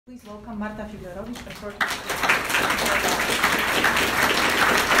Please welcome Marta Figlerowicz, a short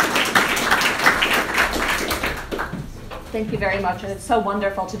Thank you very much, and it's so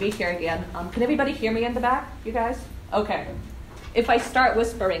wonderful to be here again. Can everybody hear me in the back, you guys? Okay. If I start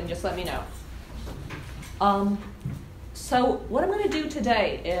whispering, just let me know. So what I'm going to do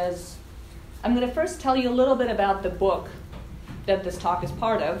today is I'm going to first tell you a little bit about the book that this talk is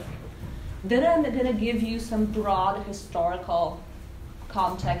part of. Then I'm going to give you some broad historical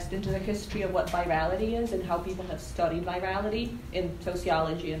context into the history of what virality is and how people have studied virality in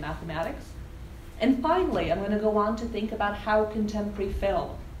sociology and mathematics. And finally, I'm going to go on to think about how contemporary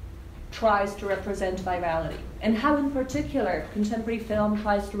film tries to represent virality, and how in particular contemporary film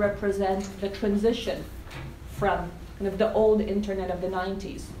tries to represent the transition from kind of the old internet of the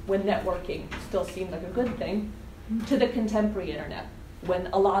 90s, when networking still seemed like a good thing, to the contemporary internet, when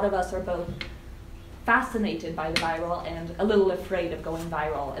a lot of us are both fascinated by the viral and a little afraid of going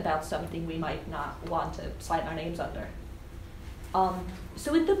viral about something we might not want to sign our names under.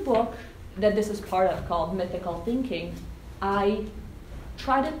 So in the book that this is part of, called Mythical Thinking, I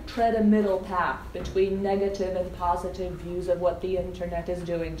try to tread a middle path between negative and positive views of what the internet is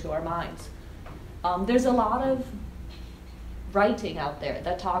doing to our minds. There's a lot of writing out there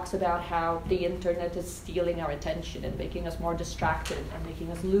that talks about how the internet is stealing our attention and making us more distracted and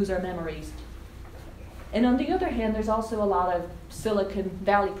making us lose our memories. And on the other hand, there's also a lot of Silicon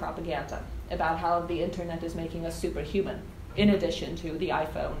Valley propaganda about how the internet is making us superhuman, in addition to the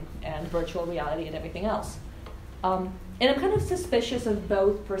iPhone and virtual reality and everything else. And I'm kind of suspicious of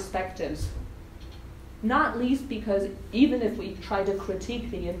both perspectives, not least because even if we try to critique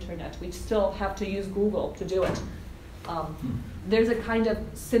the internet, we still have to use Google to do it. There's a kind of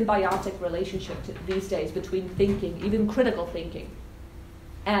symbiotic relationship these days between thinking, even critical thinking,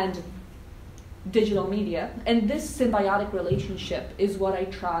 and digital media. And this symbiotic relationship is what I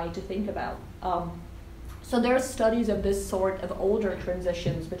try to think about. So there are studies of this sort of older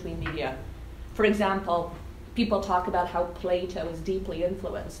transitions between media. For example, people talk about how Plato is deeply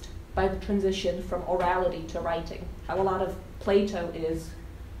influenced by the transition from orality to writing. How a lot of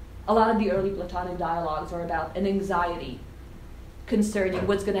a lot of the early Platonic dialogues are about an anxiety concerning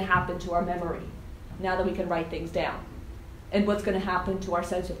what's going to happen to our memory now that we can write things down, and what's going to happen to our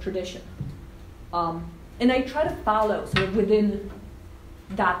sense of tradition. And I try to follow sort of within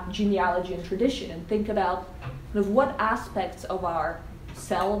that genealogy and tradition and think about kind of what aspects of our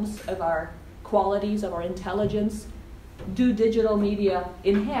selves, of our qualities, of our intelligence do digital media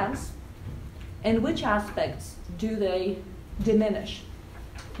enhance, and which aspects do they diminish?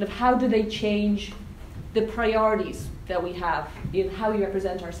 Kind of how do they change the priorities that we have in how we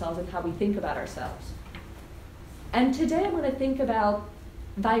represent ourselves and how we think about ourselves? And today I'm going to think about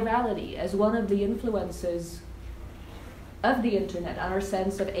virality as one of the influences of the internet on our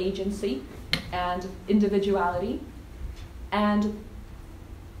sense of agency and individuality and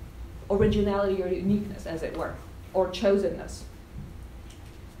originality or uniqueness, as it were, or chosenness.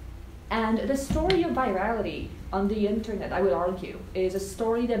 And the story of virality on the internet, I would argue, is a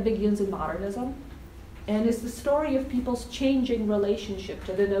story that begins in modernism, and is the story of people's changing relationship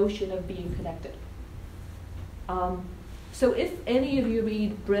to the notion of being connected. So if any of you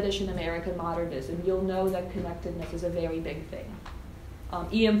read British and American modernism, you'll know that connectedness is a very big thing.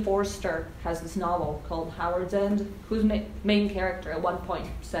 E.M. Forster has this novel called Howard's End, whose main character at one point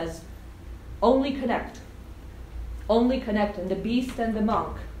says, only connect, and the beast and the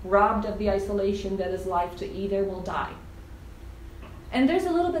monk, robbed of the isolation that is life to either, will die. And there's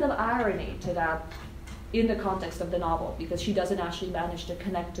a little bit of irony to that in the context of the novel, because she doesn't actually manage to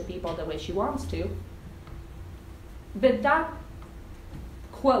connect to people the way she wants to. But that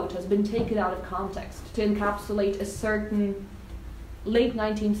quote has been taken out of context to encapsulate a certain late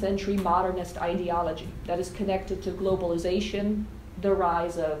 19th century modernist ideology that is connected to globalization, the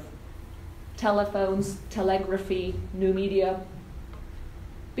rise of telephones, telegraphy, new media.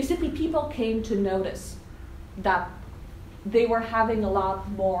 Basically, people came to notice that they were having a lot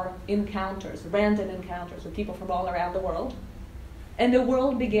more encounters, random encounters with people from all around the world, and the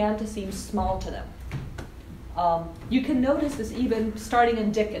world began to seem small to them. You can notice this even starting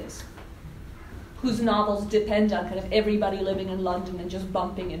in Dickens, whose novels depend on kind of everybody living in London and just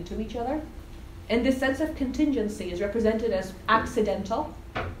bumping into each other. And this sense of contingency is represented as accidental,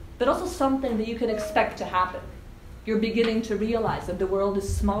 but also something that you can expect to happen. You're beginning to realize that the world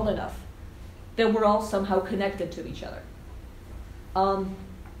is small enough that we're all somehow connected to each other.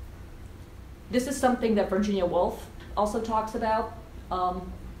 This is something that Virginia Woolf also talks about,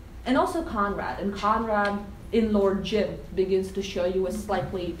 and also Conrad. And Conrad, in Lord Jim, begins to show you a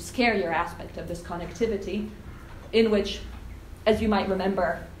slightly scarier aspect of this connectivity, in which, as you might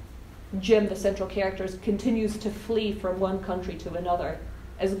remember, Jim, the central character, continues to flee from one country to another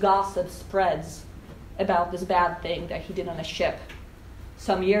as gossip spreads about this bad thing that he did on a ship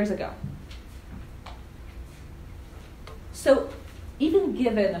some years ago. So even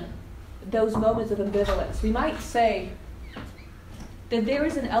given those moments of ambivalence, we might say that there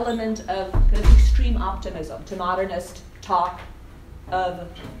is an element of kind of extreme optimism to modernist talk of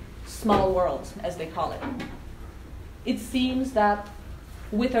small worlds, as they call it. It seems that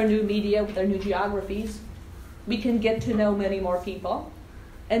with our new media, with our new geographies, we can get to know many more people,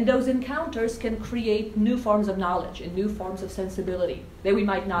 and those encounters can create new forms of knowledge and new forms of sensibility that we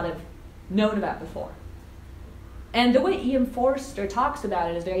might not have known about before. And the way E.M. Forster talks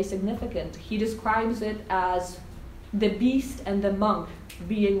about it is very significant. He describes it as the beast and the monk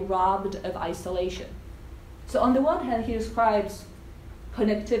being robbed of isolation. So on the one hand, he describes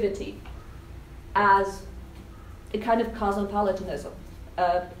connectivity as a kind of cosmopolitanism,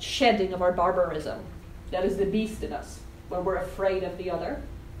 a shedding of our barbarism. That is the beast in us, when we're afraid of the other.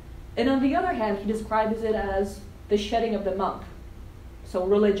 And on the other hand, he describes it as the shedding of the monk, so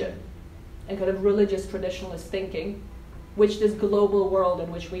religion, and kind of religious traditionalist thinking, which this global world in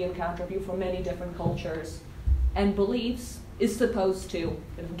which we encounter people from many different cultures and beliefs is supposed to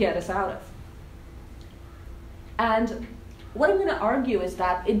get us out of. And what I'm going to argue is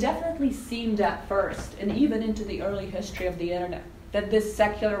that it definitely seemed at first, and even into the early history of the internet, that this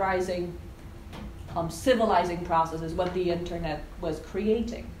secularizing, civilizing process is what the internet was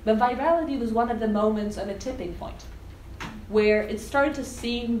creating. But virality was one of the moments of a tipping point, where it started to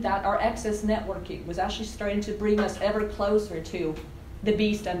seem that our access networking was actually starting to bring us ever closer to the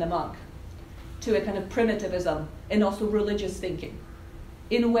beast and the monk, to a kind of primitivism and also religious thinking,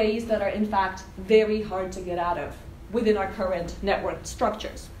 in ways that are in fact very hard to get out of within our current network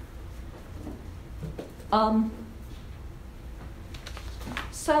structures.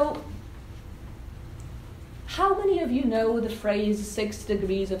 So, how many of you know the phrase 6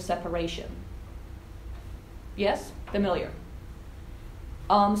 degrees of separation? Yes? Familiar.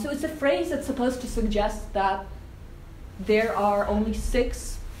 So it's a phrase that's supposed to suggest that there are only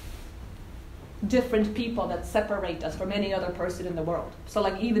 6 different people that separate us from any other person in the world. So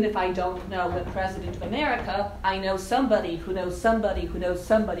like even if I don't know the President of America, I know somebody who knows somebody who knows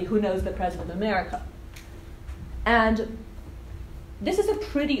somebody who knows the President of America. And this is a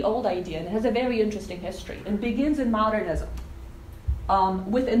pretty old idea, and it has a very interesting history, and begins in modernism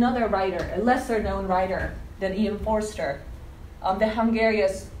with another writer, a lesser-known writer than E.M. Forster, the Hungarian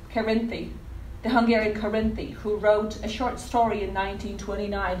Carinthi, who wrote a short story in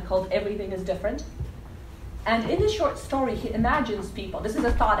 1929 called Everything is Different. And in this short story, he imagines people. This is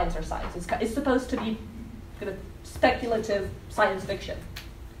a thought exercise. It's supposed to be kind of speculative science fiction.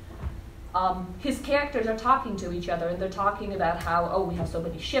 His characters are talking to each other, and they're talking about how, we have so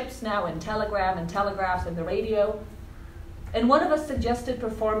many ships now, and telegraphs, and the radio. And one of us suggested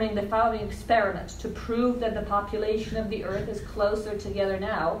performing the following experiment to prove that the population of the Earth is closer together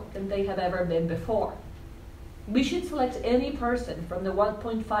now than they have ever been before. We should select any person from the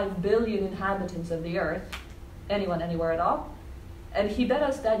 1.5 billion inhabitants of the Earth, anyone, anywhere at all, and he bet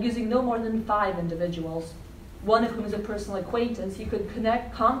us that using no more than 5 individuals, one of whom is a personal acquaintance, he could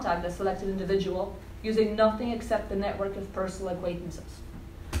contact the selected individual using nothing except the network of personal acquaintances.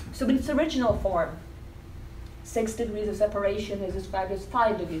 So in its original form, 6 degrees of separation is described as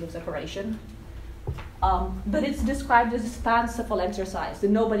 5 degrees of separation, but it's described as this fanciful exercise that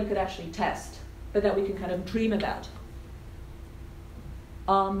nobody could actually test, but that we can kind of dream about.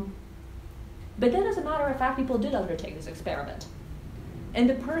 But then, as a matter of fact, people did undertake this experiment. And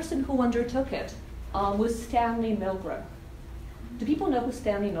the person who undertook it was Stanley Milgram. Do people know who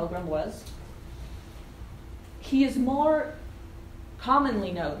Stanley Milgram was? He is more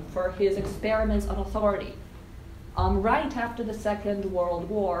commonly known for his experiments on authority. Right after the Second World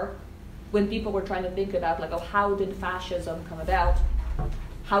War, when people were trying to think about, how did fascism come about?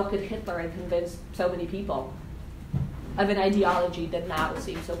 How could Hitler have convinced so many people of an ideology that now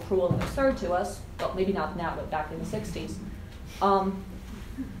seems so cruel and absurd to us? Well, maybe not now, but back in the 60s.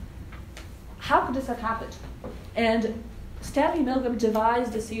 How could this have happened? And Stanley Milgram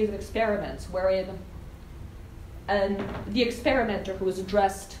devised a series of experiments wherein the experimenter, who was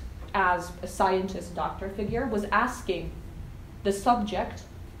dressed as a scientist doctor figure, was asking the subject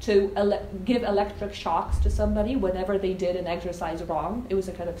to give electric shocks to somebody whenever they did an exercise wrong. It was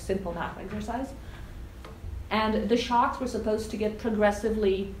a kind of simple math exercise. And the shocks were supposed to get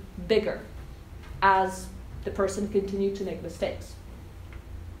progressively bigger as the person continued to make mistakes.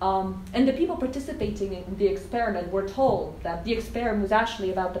 And the people participating in the experiment were told that the experiment was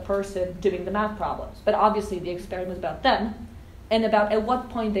actually about the person doing the math problems. But obviously the experiment was about them, and about at what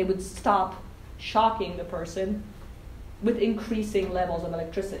point they would stop shocking the person with increasing levels of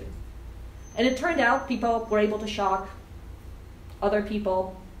electricity. And it turned out people were able to shock other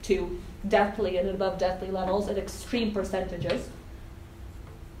people to deathly and above deathly levels at extreme percentages.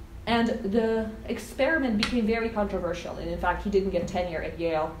 And the experiment became very controversial. And in fact, he didn't get tenure at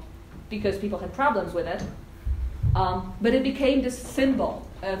Yale because people had problems with it. But it became this symbol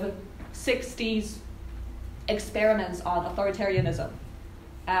of 60s experiments on authoritarianism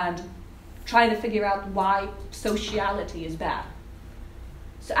and trying to figure out why sociality is bad.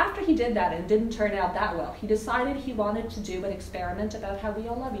 So after he did that and it didn't turn out that well, he decided he wanted to do an experiment about how we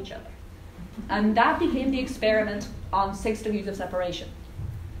all love each other. And that became the experiment on 6 degrees of separation.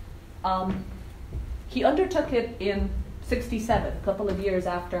 He undertook it in 1967, a couple of years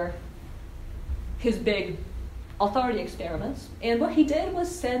after his big authority experiments. And what he did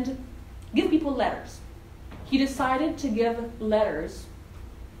was give people letters. He decided to give letters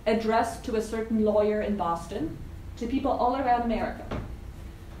addressed to a certain lawyer in Boston to people all around America.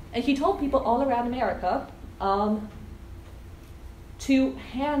 And he told people all around America to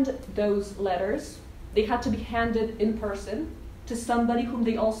hand those letters. They had to be handed in person to somebody whom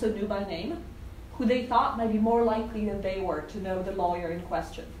they also knew by name, who they thought might be more likely than they were to know the lawyer in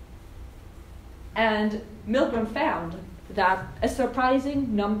question. And Milgram found that a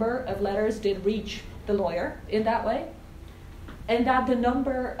surprising number of letters did reach the lawyer in that way, and that the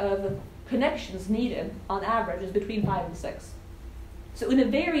number of connections needed on average is between 5 and 6. So in a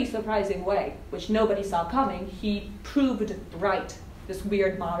very surprising way, which nobody saw coming, he proved right this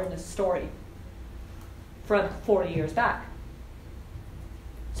weird modernist story from 40 years back.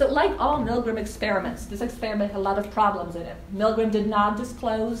 So like all Milgram experiments, this experiment had a lot of problems in it. Milgram did not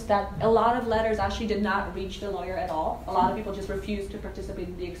disclose that a lot of letters actually did not reach the lawyer at all. A lot of people just refused to participate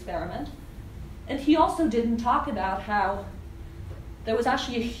in the experiment. And he also didn't talk about how there was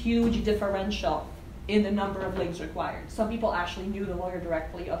actually a huge differential in the number of links required. Some people actually knew the lawyer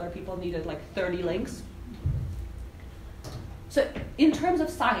directly, other people needed like 30 links. So in terms of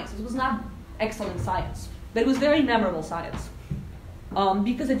science, this was not excellent science, but it was very memorable science.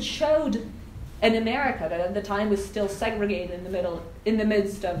 Because it showed an America that at the time was still segregated in the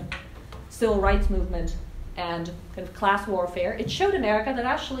midst of civil rights movement and kind of class warfare. It showed America that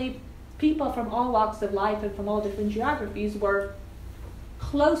actually people from all walks of life and from all different geographies were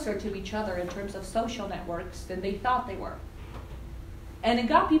closer to each other in terms of social networks than they thought they were. And it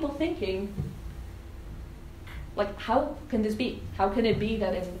got people thinking, like, how can this be? How can it be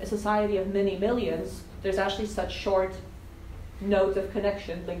that in a society of many millions, there's actually such short nodes of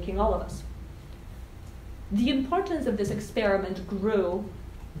connection linking all of us? The importance of this experiment grew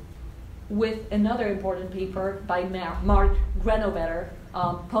with another important paper by Mark Granovetter,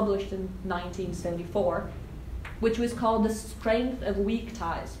 published in 1974, which was called The Strength of Weak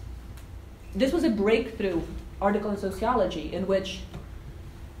Ties. This was a breakthrough article in sociology in which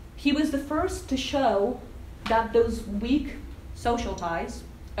he was the first to show that those weak social ties,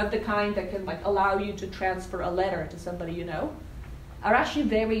 of the kind that can allow you to transfer a letter to somebody you know, are actually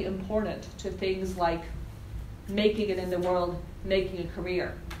very important to things like making it in the world, making a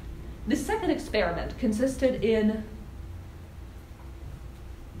career. The second experiment consisted in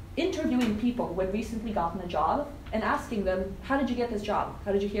interviewing people who had recently gotten a job and asking them, how did you get this job?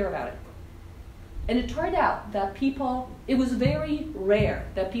 How did you hear about it? And it turned out that it was very rare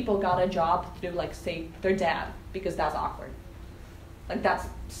that people got a job through, say, their dad, because that's awkward. That's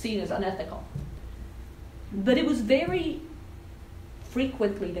seen as unethical. But it was very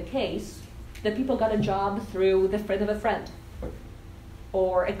frequently the case that people got a job through the friend of a friend,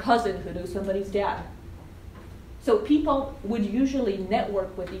 or a cousin who knew somebody's dad. So people would usually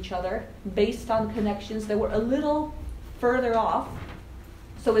network with each other based on connections that were a little further off,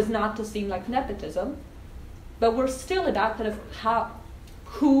 so as not to seem like nepotism, but were still about kind of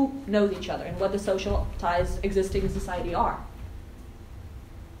who knows each other and what the social ties existing in society are.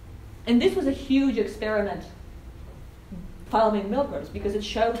 And this was a huge experiment following Milgram's, because it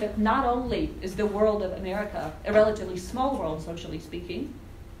showed that not only is the world of America a relatively small world, socially speaking,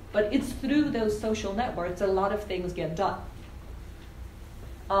 but it's through those social networks that a lot of things get done.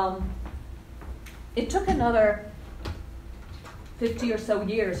 It took another 50 or so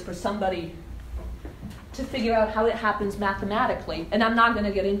years for somebody to figure out how it happens mathematically, and I'm not going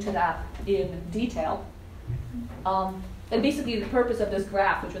to get into that in detail. And basically the purpose of this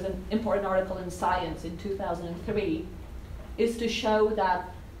graph, which was an important article in Science in 2003, is to show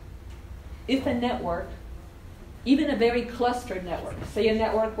that if a network, even a very clustered network, say a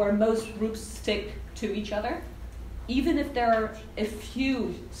network where most groups stick to each other, even if there are a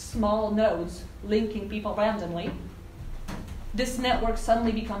few small nodes linking people randomly, this network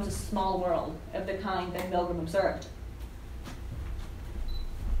suddenly becomes a small world of the kind that Milgram observed.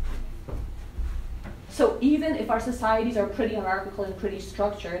 So even if our societies are pretty hierarchical and pretty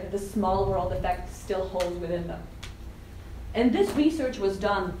structured, the small world effect still holds within them. And this research was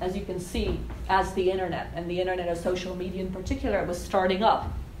done, as you can see, as the internet, and the internet of social media in particular, was starting up.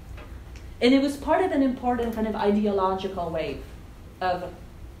 And it was part of an important kind of ideological wave of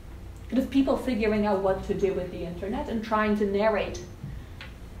kind of people figuring out what to do with the internet and trying to narrate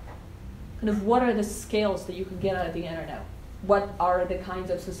kind of what are the scales that you can get out of the internet. What are the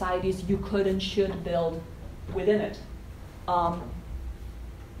kinds of societies you could and should build within it? And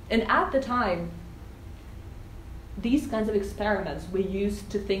at the time, these kinds of experiments we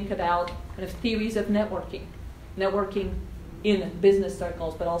used to think about kind of theories of networking in business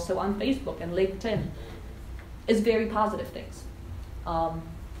circles, but also on Facebook and LinkedIn, is very positive things.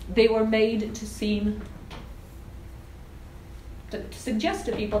 They were made to seem, to suggest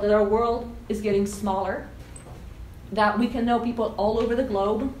to people that our world is getting smaller, that we can know people all over the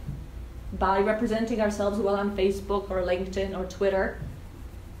globe by representing ourselves well on Facebook or LinkedIn or Twitter.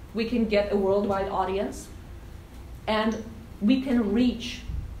 We can get a worldwide audience, and we can reach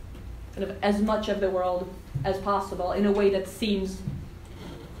kind of as much of the world as possible in a way that seems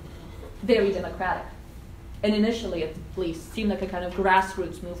very democratic. And initially, at least, seemed like a kind of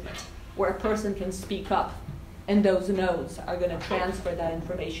grassroots movement where a person can speak up and those nodes are going to transfer that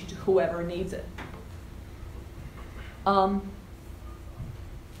information to whoever needs it. But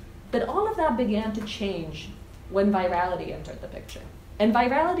all of that began to change when virality entered the picture. And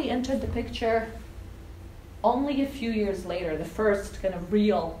virality entered the picture only a few years later. The first kind of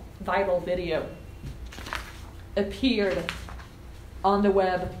real viral video appeared on the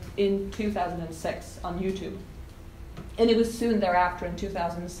web in 2006 on YouTube. And it was soon thereafter, in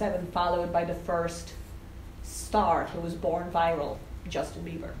 2007, followed by the first star who was born viral, Justin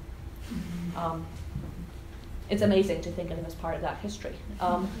Bieber. It's amazing to think of him as part of that history.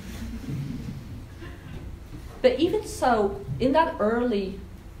 But even so, in that early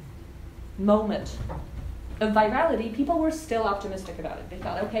moment of virality, people were still optimistic about it. They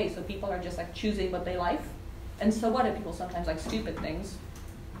thought, okay, so people are just like choosing what they like. And so what if people sometimes like stupid things?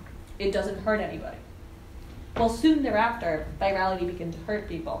 It doesn't hurt anybody. Well, soon thereafter, virality began to hurt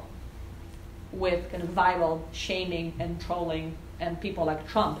people with kind of viral shaming and trolling and people like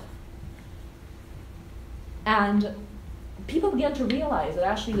Trump. And people began to realize that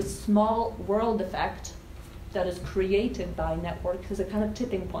actually the small world effect that is created by networks is a kind of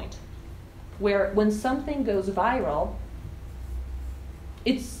tipping point, where when something goes viral,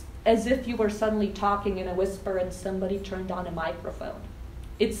 it's as if you were suddenly talking in a whisper and somebody turned on a microphone.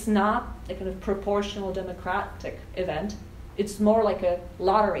 It's not a kind of proportional democratic event. It's more like a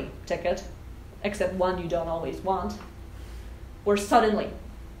lottery ticket, except one you don't always want, where suddenly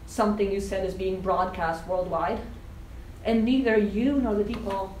something you said is being broadcast worldwide, and neither you nor the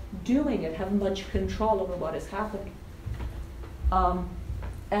people doing it have much control over what is happening.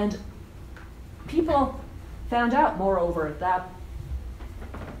 And people found out, moreover, that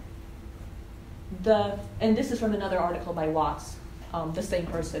and this is from another article by Watts, the same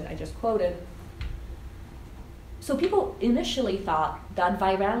person I just quoted. So people initially thought that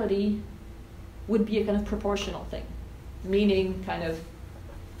virality would be a kind of proportional thing, meaning kind of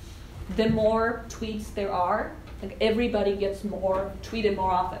the more tweets there are, like everybody gets more tweeted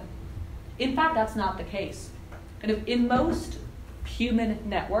more often. In fact, that's not the case. Kind of in most human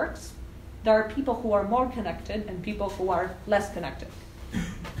networks, there are people who are more connected and people who are less connected.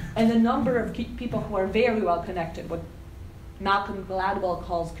 And the number of people who are very well connected, what Malcolm Gladwell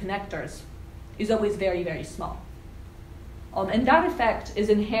calls connectors, is always very, very small. And that effect is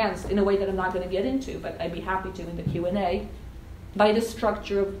enhanced in a way that I'm not going to get into, but I'd be happy to in the Q&A, by the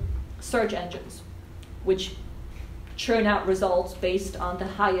structure of search engines, which churn out results based on the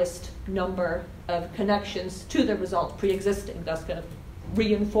highest number of connections to the result pre-existing, thus kind of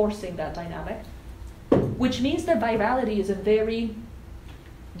reinforcing that dynamic, which means that virality is a very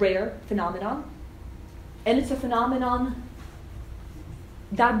rare phenomenon, and it's a phenomenon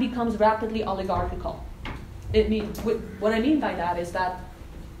that becomes rapidly oligarchical. What I mean by that is that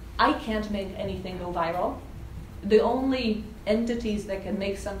I can't make anything go viral. The only entities that can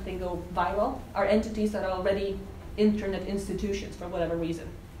make something go viral are entities that are already internet institutions for whatever reason.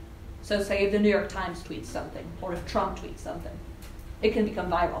 So say if the New York Times tweets something, or if Trump tweets something, it can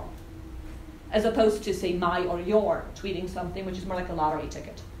become viral. As opposed to, say, my or your tweeting something, which is more like a lottery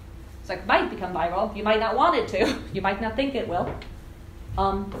ticket. It's like, might become viral, you might not want it to, you might not think it will.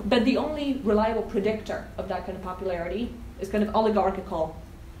 But the only reliable predictor of that kind of popularity is kind of oligarchical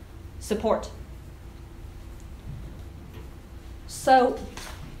support. So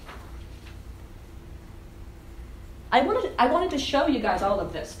I wanted to show you guys all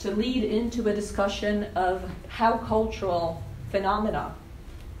of this to lead into a discussion of how cultural phenomena,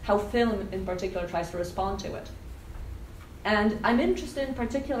 how film in particular tries to respond to it. And I'm interested in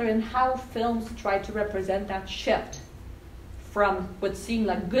particular in how films try to represent that shift from what seemed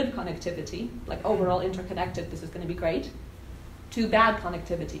like good connectivity, like overall interconnected, this is going to be great, to bad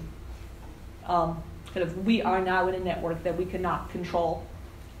connectivity. Kind of, we are now in a network that we cannot control,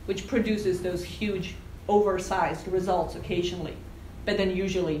 which produces those huge, oversized results occasionally, but then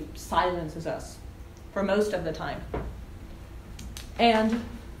usually silences us for most of the time. And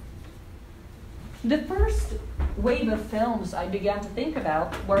the first wave of films I began to think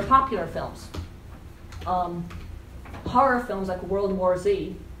about were popular films. Horror films like World War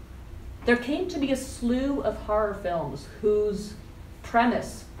Z. There came to be a slew of horror films whose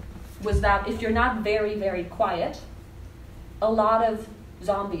premise was that if you're not very, very quiet, a lot of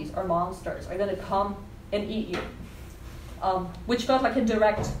zombies or monsters are going to come and eat you, which felt like a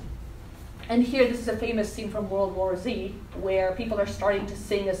direct. And here, this is a famous scene from World War Z, where people are starting to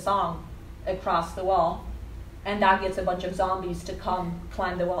sing a song across the wall, and that gets a bunch of zombies to come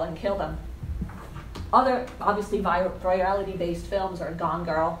climb the wall and kill them. Other, obviously, virality-based films are Gone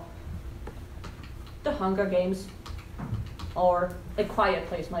Girl, The Hunger Games, or A Quiet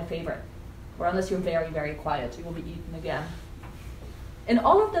Place, my favorite, where unless you're very, very quiet, you will be eaten again. And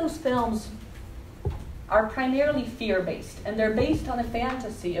all of those films are primarily fear-based, and they're based on a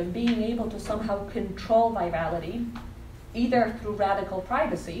fantasy of being able to somehow control virality, either through radical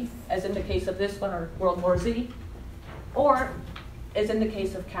privacy, as in the case of this one or World War Z, or, as in the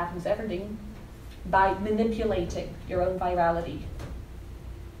case of Katniss Everdeen, by manipulating your own virality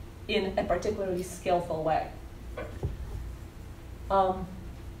in a particularly skillful way.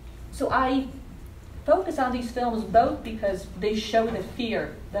 So I focus on these films both because they show the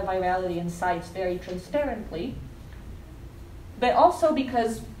fear that virality incites very transparently, but also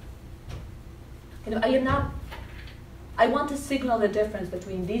because I want to signal the difference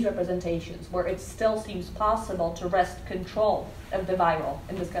between these representations, where it still seems possible to wrest control of the viral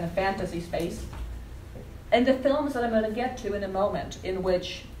in this kind of fantasy space, and the films that I'm going to get to in a moment, in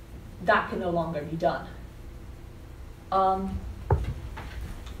which that can no longer be done.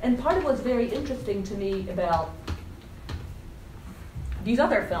 And part of what's very interesting to me about these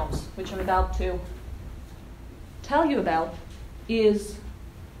other films, which I'm about to tell you about, is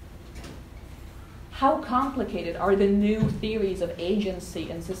how complicated are the new theories of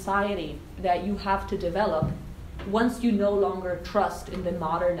agency in society that you have to develop once you no longer trust in the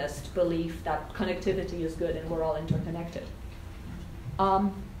modernist belief that connectivity is good and we're all interconnected.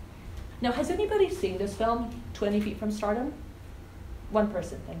 Now, has anybody seen this film, 20 Feet from Stardom? One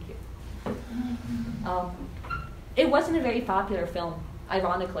person, thank you. It wasn't a very popular film,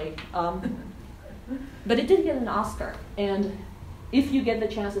 ironically, but it did get an Oscar, and if you get the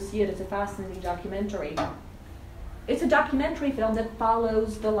chance to see it, it's a fascinating documentary. It's a documentary film that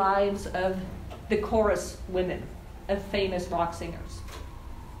follows the lives of the chorus women of famous rock singers.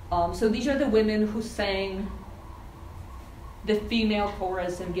 So these are the women who sang the female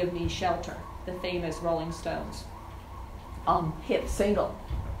chorus in Give Me Shelter, the famous Rolling Stones hit single.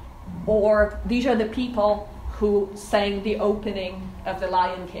 Or these are the people who sang the opening of The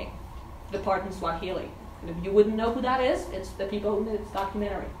Lion King, the part in Swahili. And if you wouldn't know who that is, it's the people who made this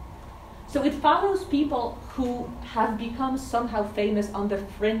documentary. So it follows people who have become somehow famous on the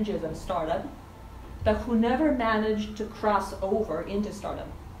fringes of stardom, but who never managed to cross over into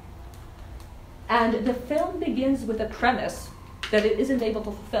stardom. And the film begins with a premise that it isn't able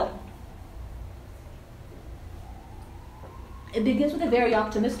to fulfill. It begins with a very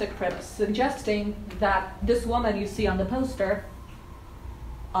optimistic premise, suggesting that this woman you see on the poster,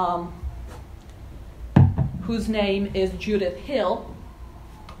 whose name is Judith Hill,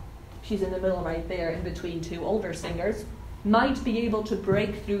 she's in the middle right there in between two older singers, might be able to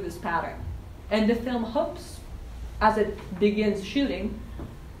break through this pattern. And the film hopes, as it begins shooting,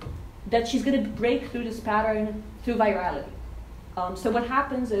 that she's going to break through this pattern through virality. So what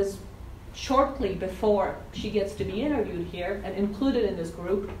happens is, shortly before she gets to be interviewed here and included in this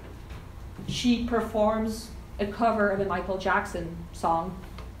group, she performs a cover of a Michael Jackson song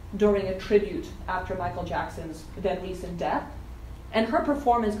during a tribute after Michael Jackson's then recent death, and her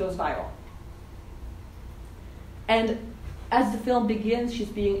performance goes viral. And as the film begins, she's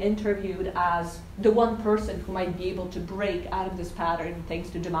being interviewed as the one person who might be able to break out of this pattern thanks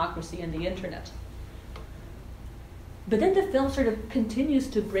to democracy and the internet. But then the film sort of continues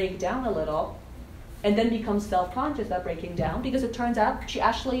to break down a little, and then becomes self-conscious about breaking down, because it turns out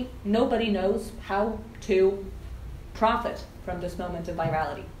nobody knows how to profit from this moment of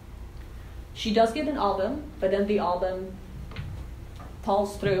virality. She does get an album, but then the album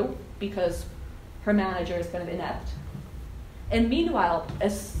falls through because her manager is kind of inept. And meanwhile, a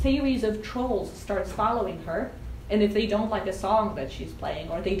series of trolls starts following her, and if they don't like a song that she's playing,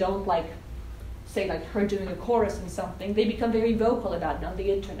 or they don't like, say, like her doing a chorus in something, they become very vocal about it on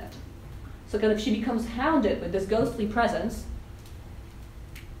the internet. So kind of she becomes hounded with this ghostly presence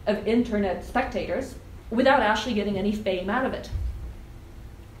of internet spectators without actually getting any fame out of it.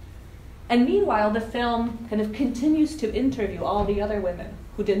 And meanwhile, the film kind of continues to interview all the other women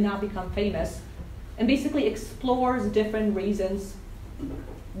who did not become famous, and basically explores different reasons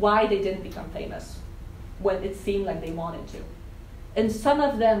why they didn't become famous when it seemed like they wanted to. And some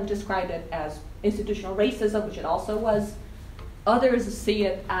of them describe it as institutional racism, which it also was. Others see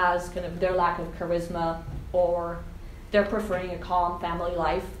it as kind of their lack of charisma, or they're preferring a calm family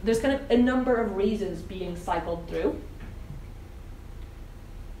life. There's kind of a number of reasons being cycled through.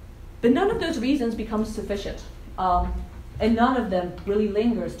 But none of those reasons become sufficient. And none of them really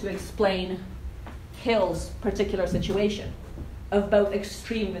lingers to explain Hill's particular situation of both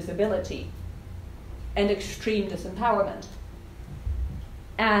extreme visibility and extreme disempowerment.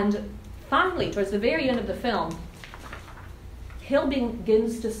 And finally, towards the very end of the film, Hill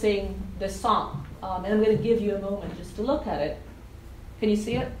begins to sing this song. And I'm going to give you a moment just to look at it. Can you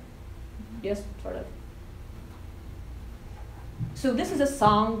see it? Yes, sort of. So this is a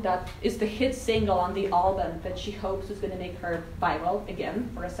song that is the hit single on the album that she hopes is going to make her viral again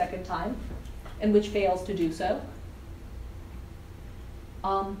for a second time, and which fails to do so.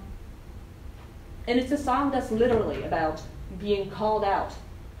 And it's a song that's literally about being called out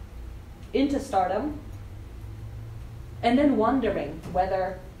into stardom and then wondering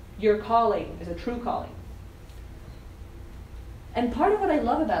whether your calling is a true calling. And part of what I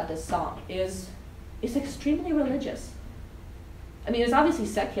love about this song is it's extremely religious. I mean, it's obviously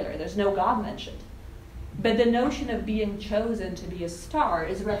secular, there's no God mentioned. But the notion of being chosen to be a star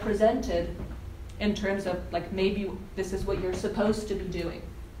is represented in terms of, like, maybe this is what you're supposed to be doing.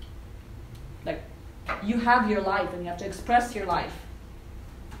 Like, you have your life and you have to express your life.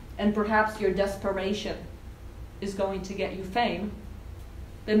 And perhaps your desperation is going to get you fame,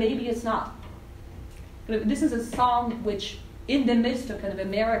 but maybe it's not. This is a song which, in the midst of kind of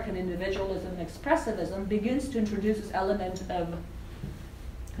American individualism and expressivism, begins to introduce this element of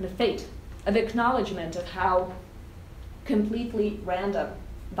kind of fate, of acknowledgement of how completely random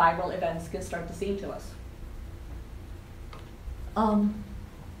viral events can start to seem to us.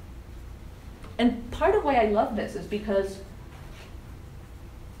 And part of why I love this is because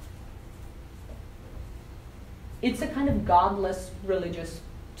it's a kind of godless religious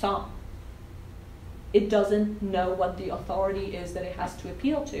song. It doesn't know what the authority is that it has to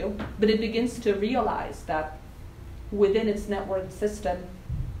appeal to, but it begins to realize that within its network system,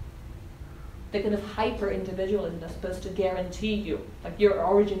 the kind of hyper-individualism that's supposed to guarantee you, like your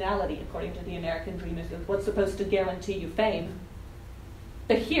originality, according to the American dream, is what's supposed to guarantee you fame.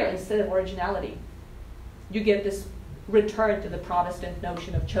 But here, instead of originality, you get this return to the Protestant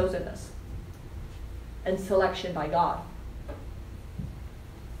notion of chosenness and selection by God.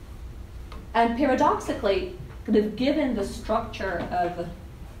 And paradoxically, kind of given the structure of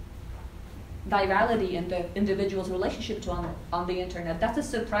virality and the individual's relationship to on the internet, that's a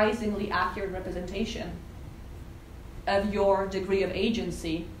surprisingly accurate representation of your degree of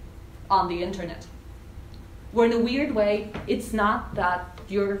agency on the internet. Where in a weird way, it's not that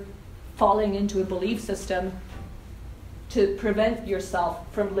you're falling into a belief system to prevent yourself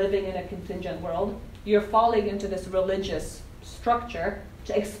from living in a contingent world. You're falling into this religious structure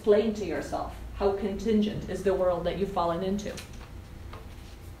to explain to yourself how contingent is the world that you've fallen into.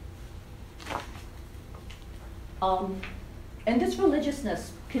 And this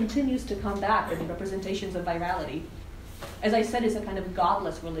religiousness continues to come back in the representations of virality. As I said, it's a kind of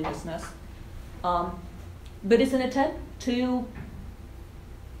godless religiousness. But it's an attempt to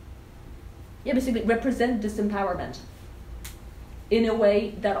basically represent disempowerment in a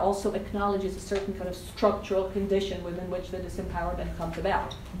way that also acknowledges a certain kind of structural condition within which the disempowerment comes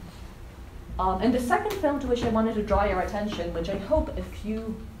about. And the second film to which I wanted to draw your attention, which I hope a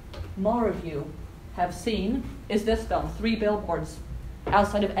few more of you have seen, is this film, 3 Billboards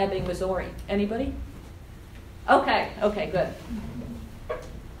Outside of Ebbing, Missouri. Anybody? Okay, good.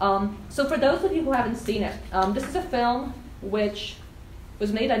 So for those of you who haven't seen it, this is a film which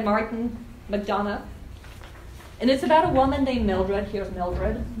was made by Martin McDonough, and it's about a woman named Mildred. Here's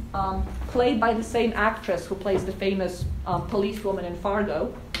Mildred, played by the same actress who plays the famous policewoman in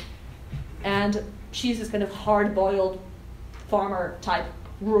Fargo. And she's this kind of hard-boiled farmer-type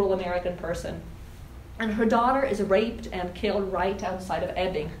rural American person. And her daughter is raped and killed right outside of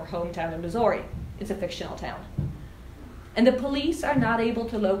Ebbing, her hometown in Missouri. It's a fictional town. And the police are not able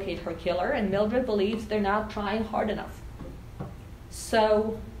to locate her killer, and Mildred believes they're not trying hard enough.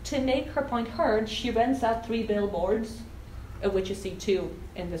 So, to make her point heard, she rents out 3 billboards, of which you see 2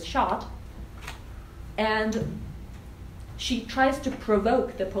 in this shot, and she tries to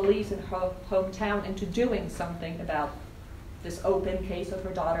provoke the police in her hometown into doing something about this open case of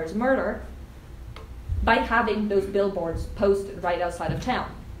her daughter's murder by having those billboards posted right outside of town.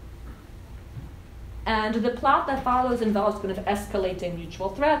 And the plot that follows involves kind of escalating mutual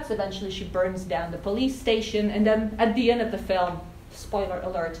threats. Eventually she burns down the police station, and then at the end of the film, spoiler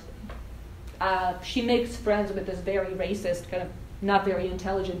alert, she makes friends with this very racist, kind of not very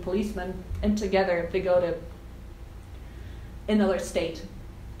intelligent policeman, and together they go to another state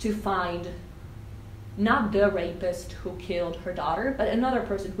to find not the rapist who killed her daughter, but another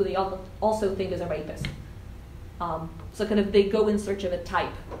person who they also think is a rapist. So kind of they go in search of a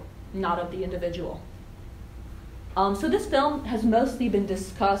type, not of the individual. So this film has mostly been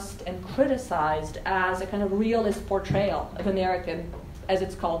discussed and criticized as a kind of realist portrayal of American, as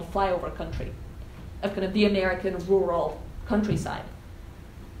it's called, flyover country, of kind of the American rural countryside.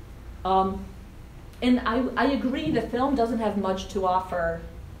 And I agree the film doesn't have much to offer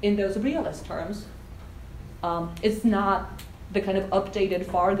in those realist terms. It's not the kind of updated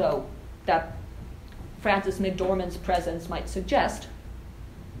Fargo that Frances McDormand's presence might suggest.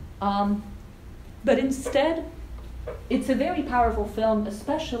 But instead, it's a very powerful film,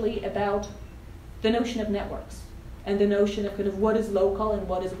 especially about the notion of networks and the notion of kind of what is local and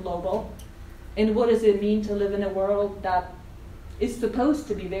what is global, and what does it mean to live in a world that is supposed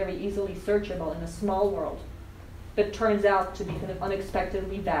to be very easily searchable in a small world, but turns out to be kind of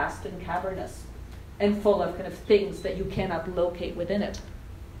unexpectedly vast and cavernous and full of kind of things that you cannot locate within it.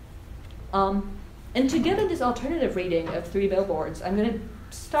 And to give it this alternative reading of 3 billboards, I'm going to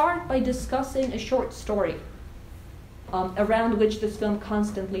start by discussing a short story around which this film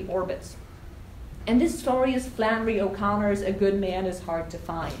constantly orbits. And this story is Flannery O'Connor's A Good Man is Hard to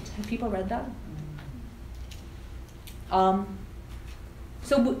Find. Have people read that?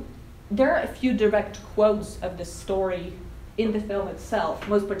 So there are a few direct quotes of this story in the film itself.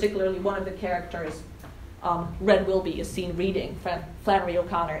 Most particularly, one of the characters, Red Wilby, is seen reading Flannery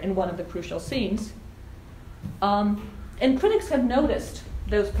O'Connor in one of the crucial scenes. And critics have noticed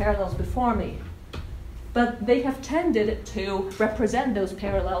those parallels before me, but they have tended to represent those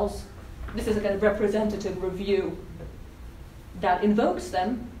parallels. This is a kind of representative review that invokes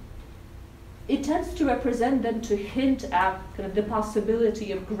them. It tends to represent them to hint at kind of the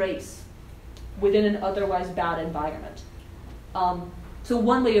possibility of grace within an otherwise bad environment. So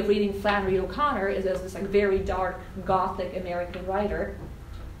one way of reading Flannery O'Connor is as this like very dark, gothic American writer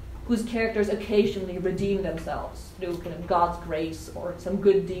whose characters occasionally redeem themselves through kind of God's grace or some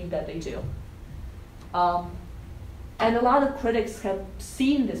good deed that they do. And a lot of critics have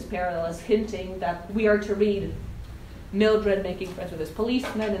seen this parallel as hinting that we are to read Mildred making friends with this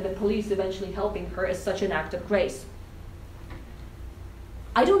policeman and the police eventually helping her as such an act of grace.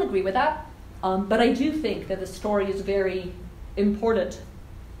 I don't agree with that, but I do think that the story is very important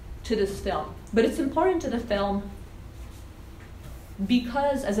to this film. But it's important to the film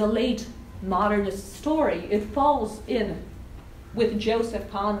because as a late modernist story, it falls in with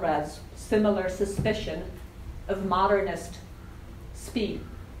Joseph Conrad's similar suspicion of modernist speed.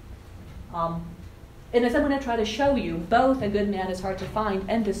 And as I'm going to try to show you, both A Good Man is Hard to Find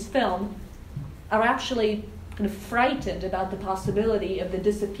and this film are actually kind of frightened about the possibility of the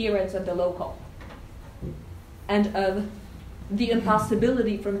disappearance of the local and of the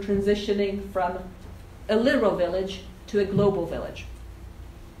impossibility from transitioning from a literal village to a global village.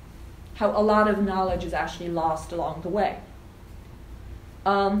 How a lot of knowledge is actually lost along the way.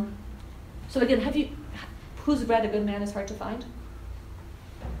 So again, who's read A Good Man is Hard to Find?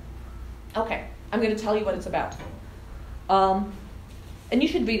 Okay, I'm going to tell you what it's about. And you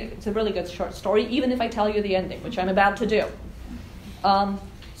should read it. It's a really good short story, even if I tell you the ending, which I'm about to do.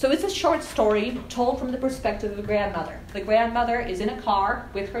 So it's a short story told from the perspective of a grandmother. The grandmother is in a car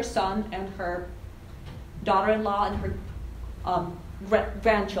with her son and her daughter-in-law and her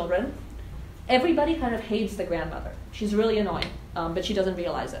grandchildren. Everybody kind of hates the grandmother. She's really annoying, but she doesn't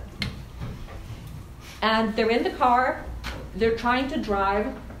realize it. And they're in the car. They're trying to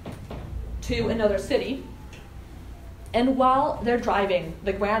drive to another city. And while they're driving,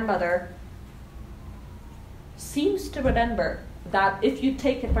 the grandmother seems to remember that if you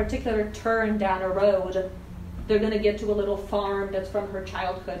take a particular turn down a road, they're going to get to a little farm that's from her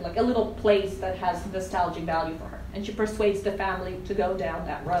childhood, like a little place that has nostalgic value for her. And she persuades the family to go down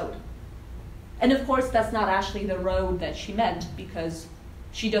that road. And of course, that's not actually the road that she meant, because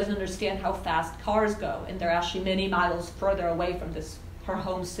she doesn't understand how fast cars go, and they're actually many miles further away from her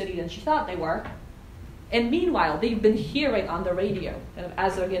home city than she thought they were. And meanwhile, they've been hearing on the radio, kind of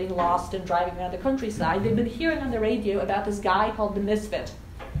as they're getting lost and driving around the countryside, they've been hearing on the radio about this guy called the Misfit,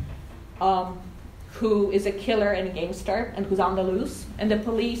 who is a killer and a gangster and who's on the loose, and the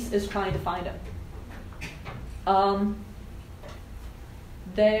police is trying to find him.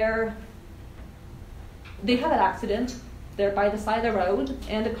 They have an accident. They're by the side of the road,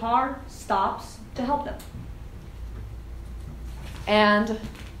 and the car stops to help them. And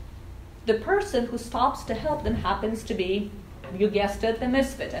the person who stops to help them happens to be, you guessed it, the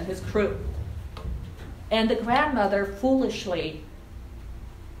Misfit and his crew. And the grandmother foolishly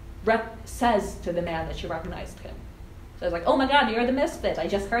says to the man that she recognized him. So it's like, oh my God, you're the Misfit. I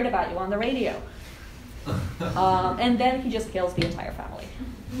just heard about you on the radio. And then he just kills the entire family.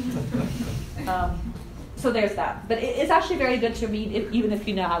 So there's that. But it's actually very good to read, even if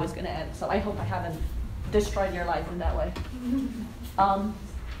you know how it's going to end. So I hope I haven't destroyed your life in that way.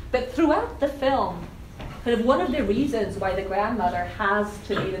 But throughout the film, kind of one of the reasons why the grandmother has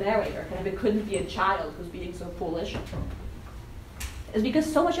to be the narrator, kind of it couldn't be a child who's being so foolish, is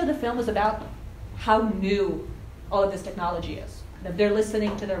because so much of the film is about how new all of this technology is. That they're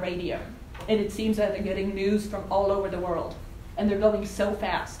listening to the radio, and it seems that they're getting news from all over the world, and they're going so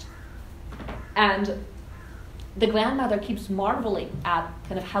fast. And the grandmother keeps marveling at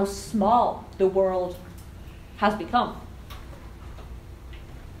kind of how small the world has become.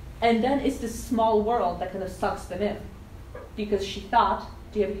 And then it's this small world that kind of sucks them in, because she thought,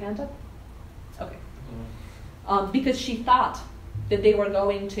 do you have your hand up? Okay. Because she thought that they were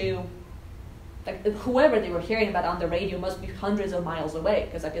going to, like, whoever they were hearing about on the radio must be hundreds of miles away,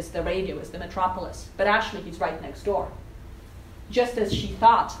 because I guess the radio is the metropolis, but actually he's right next door. Just as she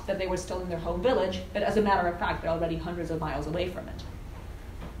thought that they were still in their home village, but as a matter of fact, they're already hundreds of miles away from it.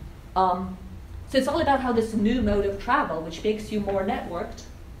 So it's all about how this new mode of travel, which makes you more networked,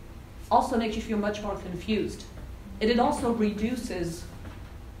 also makes you feel much more confused. And it also reduces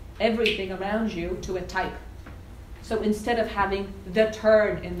everything around you to a type. So instead of having the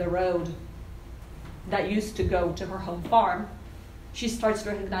turn in the road that used to go to her home farm, she starts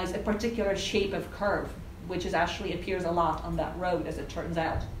to recognize a particular shape of curve, which actually appears a lot on that road, as it turns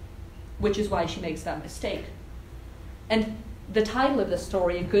out, which is why she makes that mistake. And the title of the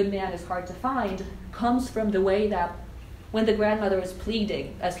story, A Good Man is Hard to Find, comes from the way that when the grandmother is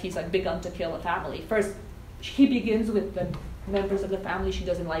pleading, as he's like begun to kill a family, first he begins with the members of the family she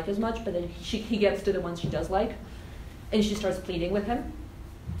doesn't like as much, but then he gets to the ones she does like, and she starts pleading with him.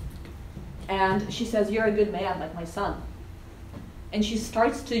 And she says, you're a good man like my son. And she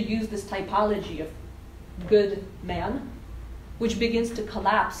starts to use this typology of good man, which begins to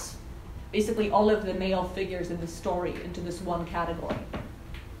collapse basically all of the male figures in the story into this one category.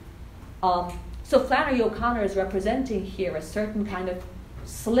 So Flannery O'Connor is representing here a certain kind of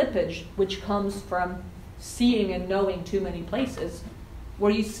slippage which comes from seeing and knowing too many places,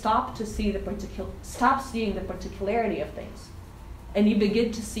 where you stop seeing the particularity of things, and you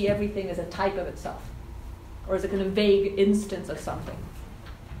begin to see everything as a type of itself, or as a kind of vague instance of something.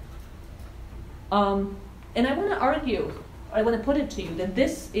 And I want to argue, or I want to put it to you, that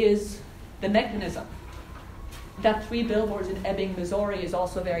this is the mechanism that 3 Billboards in Ebbing, Missouri is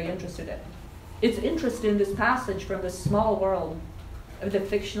also very interested in. It's interested in this passage from the small world of the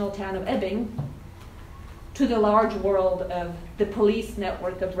fictional town of Ebbing to the large world of the police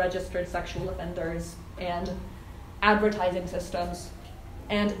network of registered sexual offenders and advertising systems,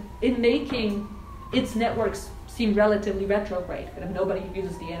 and in making its networks seem relatively retrograde. Kind of nobody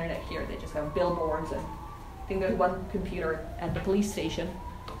uses the internet here. They just have billboards, and I think there's one computer at the police station.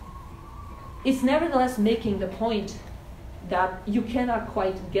 It's nevertheless making the point that you cannot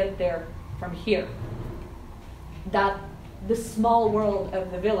quite get there from here. That the small world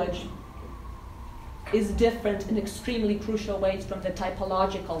of the village is different in extremely crucial ways from the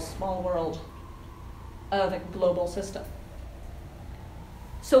typological small world of a global system.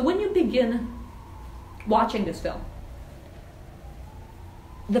 So when you begin watching this film,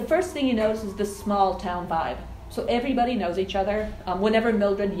 the first thing you notice is the small town vibe. So everybody knows each other. Whenever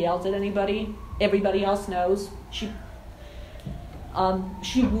Mildred yells at anybody, everybody else knows. She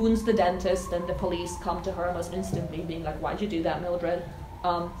wounds the dentist, and the police come to her almost instantly, being like, why'd you do that, Mildred?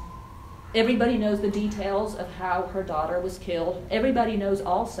 Everybody knows the details of how her daughter was killed. Everybody knows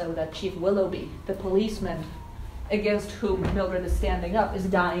also that Chief Willoughby, the policeman against whom Mildred is standing up, is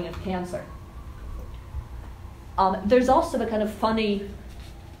dying of cancer. There's also a kind of funny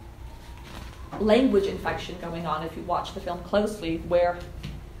language infection going on if you watch the film closely, where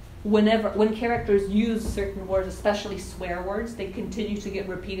when characters use certain words, especially swear words, they continue to get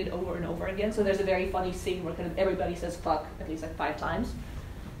repeated over and over again. So there's a very funny scene where kind of everybody says fuck at least like 5 times.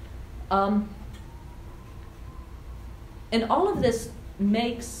 And all of this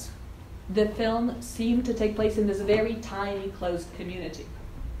makes the film seem to take place in this very tiny, closed community.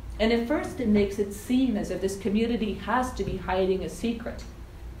 And at first it makes it seem as if this community has to be hiding a secret.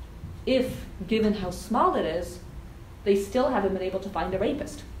 If, given how small it is, they still haven't been able to find a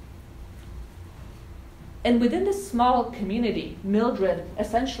rapist. And within this small community, Mildred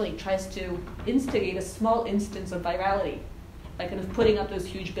essentially tries to instigate a small instance of virality, by kind of putting up those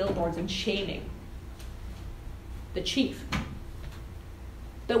huge billboards and shaming the chief.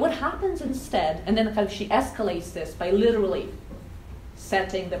 But what happens instead, and then kind of she escalates this by literally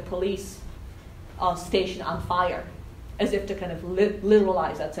setting the police station on fire, as if to kind of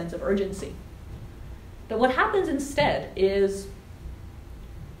literalize that sense of urgency. But what happens instead is,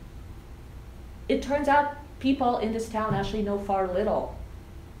 it turns out people in this town actually know far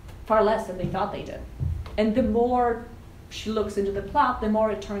less than they thought they did. And the more she looks into the plot, the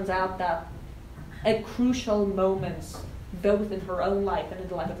more it turns out that at crucial moments, both in her own life and in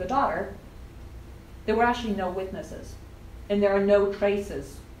the life of the daughter, there were actually no witnesses. And there are no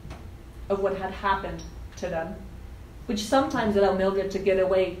traces of what had happened to them, which sometimes allow Mildred to get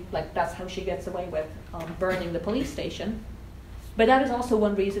away, like that's how she gets away with burning the police station. But that is also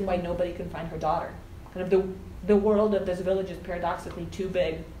one reason why nobody can find her daughter. Kind of the world of this village is paradoxically too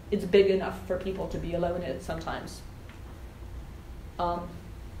big. It's big enough for people to be alone in it sometimes. And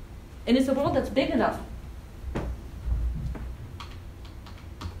it's a world that's big enough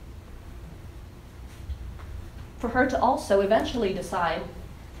for her to also eventually decide,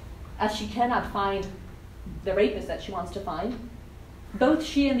 as she cannot find the rapist that she wants to find, both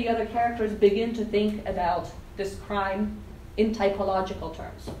she and the other characters begin to think about this crime in typological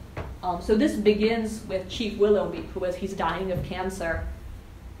terms. So this begins with Chief Willoughby, who, as he's dying of cancer,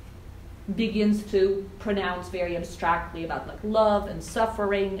 begins to pronounce very abstractly about like love and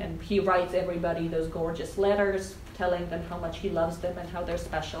suffering, and he writes everybody those gorgeous letters telling them how much he loves them and how they're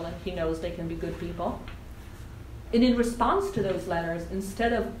special and he knows they can be good people. And in response to those letters,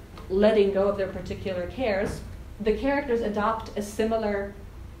 instead of letting go of their particular cares, the characters adopt a similar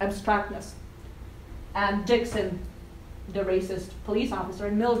abstractness. And Dixon, the racist police officer,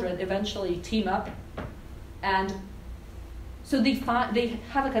 and Mildred eventually team up, and so they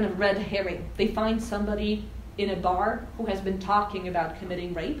have a kind of red herring. They find somebody in a bar who has been talking about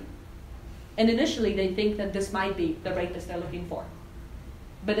committing rape, and initially they think that this might be the rapist they're looking for,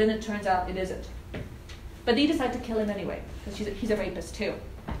 but then it turns out it isn't. But they decide to kill him anyway, because he's a rapist too.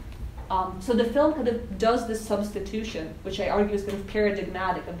 So the film kind of does this substitution, which I argue is kind of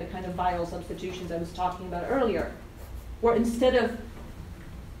paradigmatic of the kind of viral substitutions I was talking about earlier, where instead of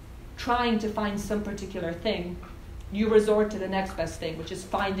trying to find some particular thing, you resort to the next best thing, which is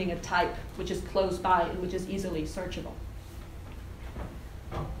finding a type which is close by and which is easily searchable.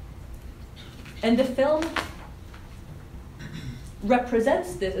 And the film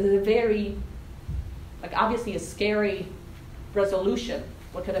represents this as a very, like obviously a scary resolution.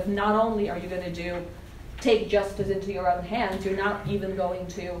 What kind of, not only are you going to take justice into your own hands, you're not even going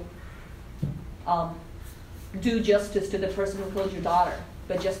to do justice to the person who killed your daughter,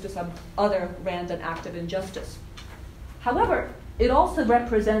 but just to some other random act of injustice. However, it also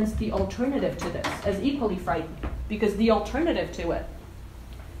represents the alternative to this as equally frightening, because the alternative to it,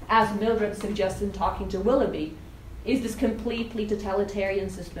 as Mildred suggests in talking to Willoughby, is this completely totalitarian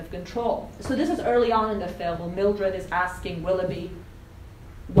system of control. So this is early on in the film when Mildred is asking Willoughby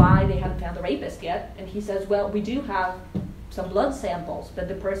why they haven't found the rapist yet, and he says, well, we do have some blood samples, but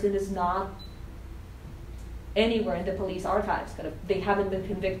the person is not anywhere in the police archives. Kind of, they haven't been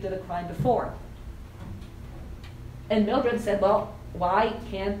convicted of a crime before. And Mildred said, well, why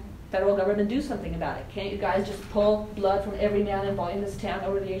can't federal government do something about it? Can't you guys just pull blood from every man and boy in this town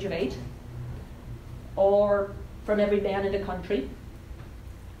over the age of 8? Or from every man in the country?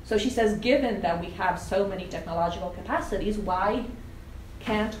 So she says, given that we have so many technological capacities, why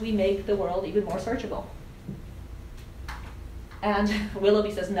can't we make the world even more searchable? And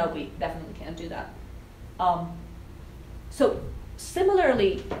Willoughby says, no, we definitely can't do that. So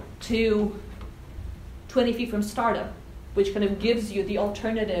similarly to 20 Feet from Stardom, which kind of gives you the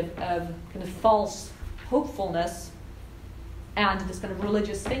alternative of kind of false hopefulness and this kind of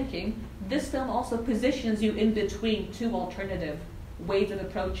religious thinking, this film also positions you in between two alternative ways of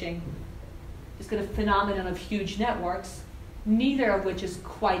approaching this kind of phenomenon of huge networks, neither of which is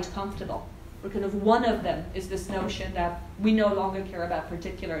quite comfortable. Or kind of one of them is this notion that we no longer care about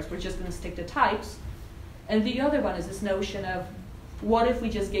particulars, we're just going to stick to types. And the other one is this notion of what if we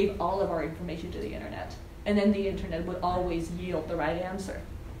just gave all of our information to the internet? And then the internet would always yield the right answer.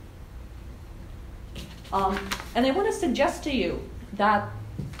 And I want to suggest to you that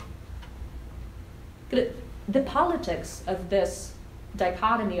the politics of this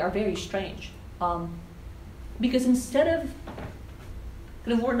dichotomy are very strange. Because instead of,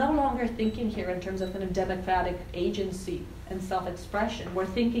 we're no longer thinking here in terms of kind of democratic agency and self-expression. We're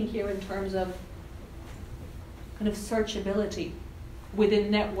thinking here in terms of kind of searchability within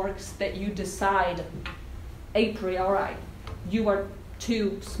networks that you decide a priori you are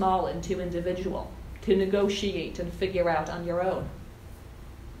too small and too individual to negotiate and figure out on your own.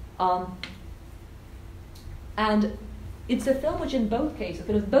 And it's a film which in both cases,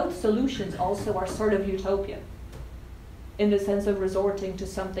 kind of both solutions also are sort of utopian, in the sense of resorting to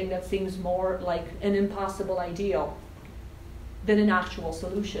something that seems more like an impossible ideal than an actual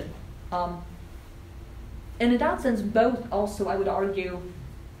solution. And in that sense, both also, I would argue,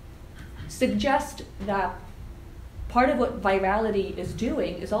 suggest that part of what virality is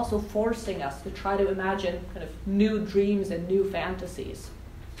doing is also forcing us to try to imagine kind of new dreams and new fantasies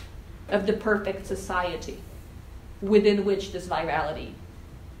of the perfect society within which this virality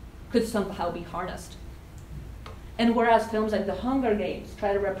could somehow be harnessed. And whereas films like The Hunger Games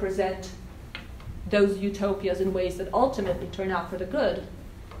try to represent those utopias in ways that ultimately turn out for the good,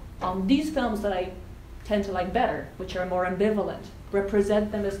 these films that I tend to like better, which are more ambivalent,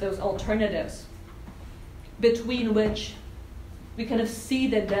 represent them as those alternatives between which we kind of see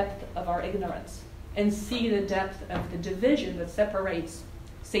the depth of our ignorance and see the depth of the division that separates,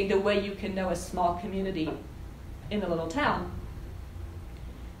 say, the way you can know a small community in a little town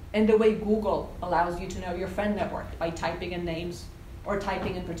and the way Google allows you to know your friend network by typing in names or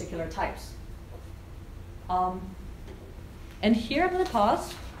typing in particular types. And here I'm going to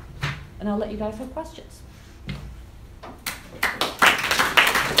pause, and I'll let you guys have questions.